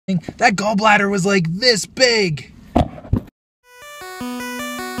That gallbladder was like this big.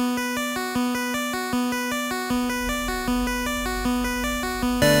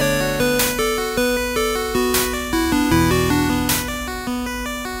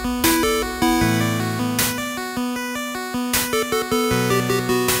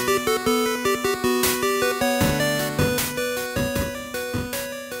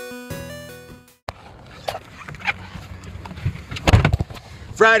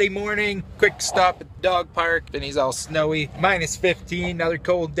 Friday morning, quick stop at the dog park. Vinny's all snowy, -15, another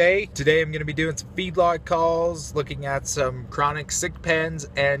cold day. Today I'm gonna be doing some feedlot calls, looking at some chronic sick pens,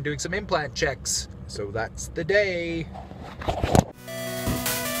 and doing some implant checks. So that's the day.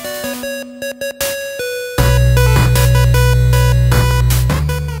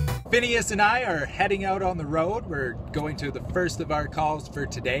 Phineas and I are heading out on the road. We're going to the first of our calls for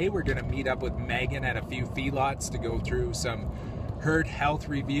today. We're gonna meet up with Megan at a few feedlots to go through some herd health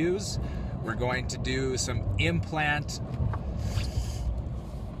reviews. We're going to do some implant.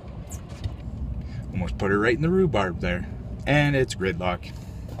 Almost put her right in the rhubarb there. And it's gridlock.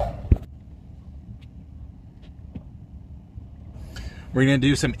 We're going to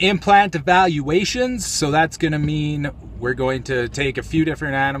do some implant evaluations. So that's going to mean we're going to take a few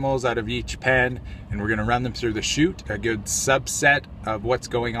different animals out of each pen and we're going to run them through the chute, a good subset of what's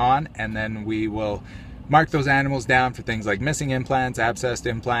going on, and then we will mark those animals down for things like missing implants, abscessed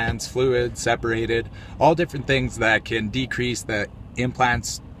implants, fluid, separated, all different things that can decrease the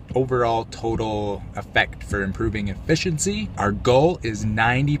implant's overall total effect for improving efficiency. Our goal is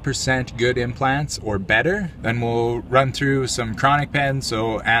 90% good implants or better. Then we'll run through some chronic pens,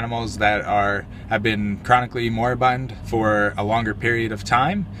 so animals that have been chronically moribund for a longer period of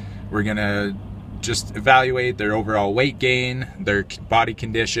time. We're gonna just evaluate their overall weight gain, their body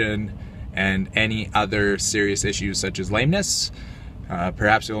condition, and any other serious issues such as lameness.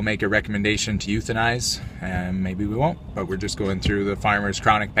 Perhaps we'll make a recommendation to euthanize, and maybe we won't, but we're just going through the farmer's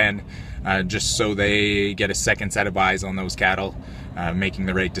chronic pen just so they get a second set of eyes on those cattle, making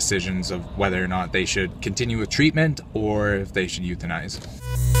the right decisions of whether or not they should continue with treatment or if they should euthanize.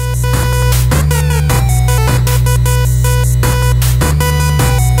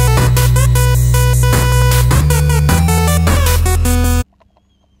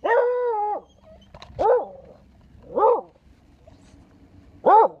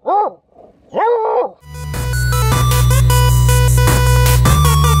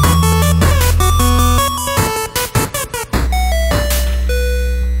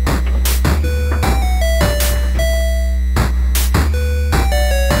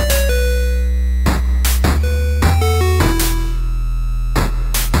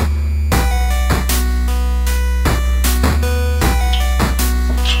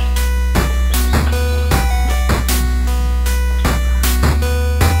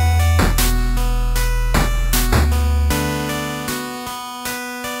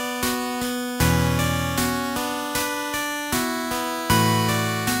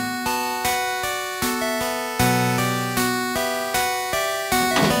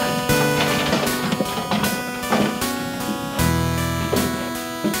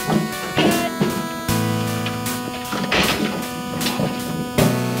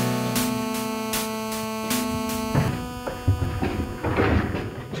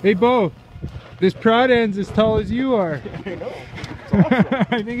 Hey Bo, this prod end's as tall as you are. I know. It's awesome.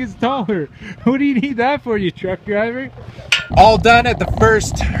 I think it's taller. What do you need that for, you truck driver? All done at the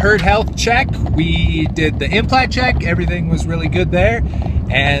first herd health check. We did the implant check. Everything was really good there.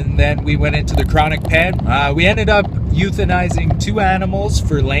 And then we went into the chronic pen. We ended up euthanizing 2 animals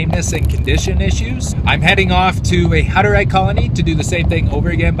for lameness and condition issues. I'm heading off to a Hutterite colony to do the same thing over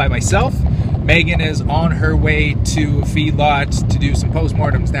again by myself. Megan is on her way to a feedlot to do some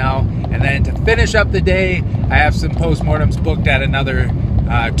postmortems now. And then to finish up the day, I have some postmortems booked at another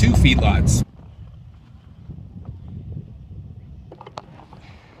 2 feedlots.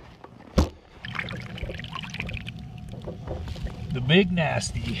 The big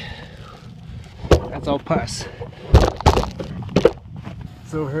nasty. That's all pus.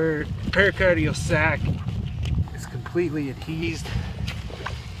 So her pericardial sac is completely adhesed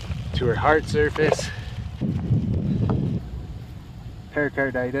to her heart surface.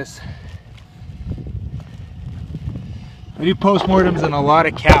 Pericarditis. I do postmortems on a lot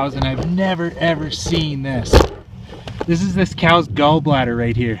of cows and I've never ever seen this. This is this cow's gallbladder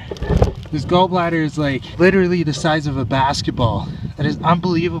right here. This gallbladder is like literally the size of a basketball. That is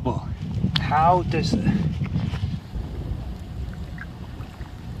unbelievable. How does it?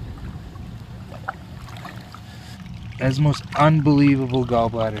 That's the most unbelievable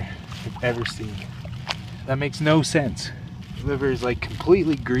gallbladder I've ever seen. That makes no sense. Liver is like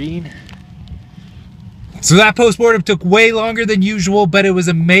completely green. So that postmortem took way longer than usual, but it was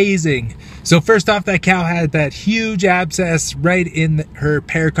amazing. So first off, that cow had that huge abscess right in her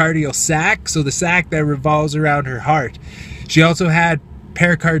pericardial sac, so the sac that revolves around her heart. She also had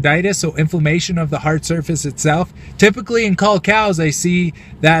pericarditis, so inflammation of the heart surface itself. Typically in cull cows, I see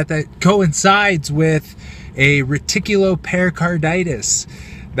that coincides with a reticulopericarditis.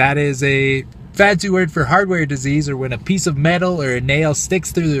 That is a fancy word for hardware disease, or when a piece of metal or a nail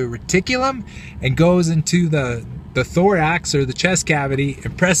sticks through the reticulum and goes into the thorax or the chest cavity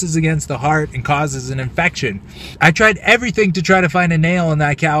and presses against the heart and causes an infection. I tried everything to try to find a nail in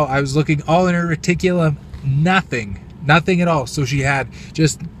that cow. I was looking all in her reticulum, nothing at all. So she had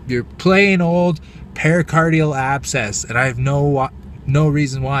just your plain old pericardial abscess, and I have no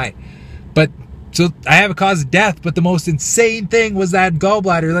reason why. But so I have a cause of death, but the most insane thing was that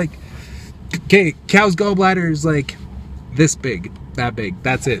gallbladder. Like, okay, cow's gallbladder is like this big, that big,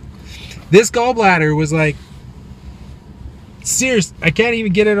 that's it. This gallbladder was like, serious, I can't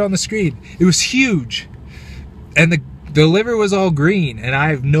even get it on the screen. It was huge. And the liver was all green, and I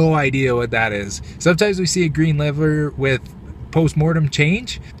have no idea what that is. Sometimes we see a green liver with post-mortem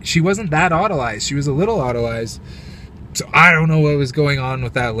change. She wasn't that autolyzed. She was a little autolyzed. So I don't know what was going on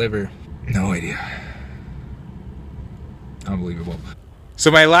with that liver. No idea. Unbelievable. So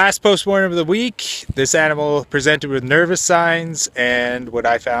my last postmortem of the week, this animal presented with nervous signs, and what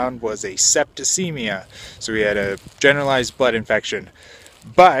I found was a septicemia. So he had a generalized blood infection.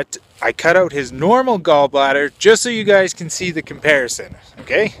 But I cut out his normal gallbladder just so you guys can see the comparison,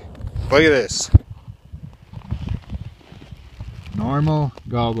 okay? Look at this. Normal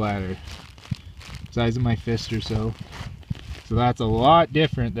gallbladder. Size of my fist or so. So that's a lot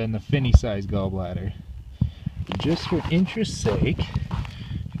different than the Finney size gallbladder. Just for interest's sake,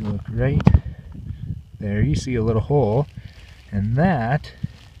 if you look right there, you see a little hole, and that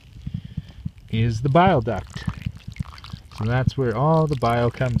is the bile duct. So that's where all the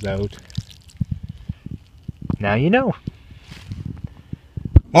bile comes out. Now you know.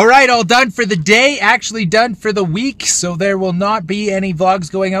 Alright, all done for the day, actually done for the week, so there will not be any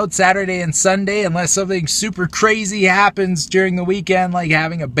vlogs going out Saturday and Sunday unless something super crazy happens during the weekend, like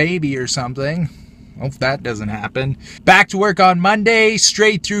having a baby or something. Hope that doesn't happen. Back to work on Monday,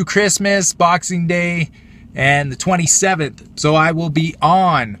 straight through Christmas, Boxing Day, and the 27th. So I will be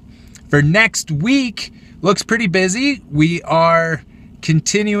on. For next week, looks pretty busy. We are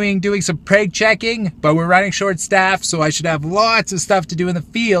continuing doing some preg checking, but we're running short staff, so I should have lots of stuff to do in the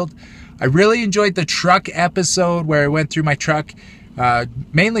field. I really enjoyed the truck episode where I went through my truck,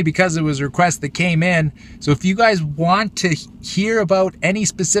 mainly because it was a request that came in. So if you guys want to hear about any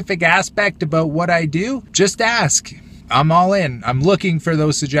specific aspect about what I do, just ask. I'm all in. I'm looking for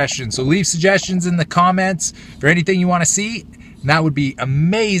those suggestions. So leave suggestions in the comments for anything you want to see. And that would be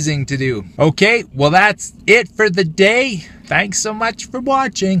amazing to do. Okay, well that's it for the day. Thanks so much for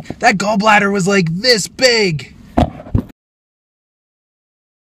watching. That gallbladder was like this big.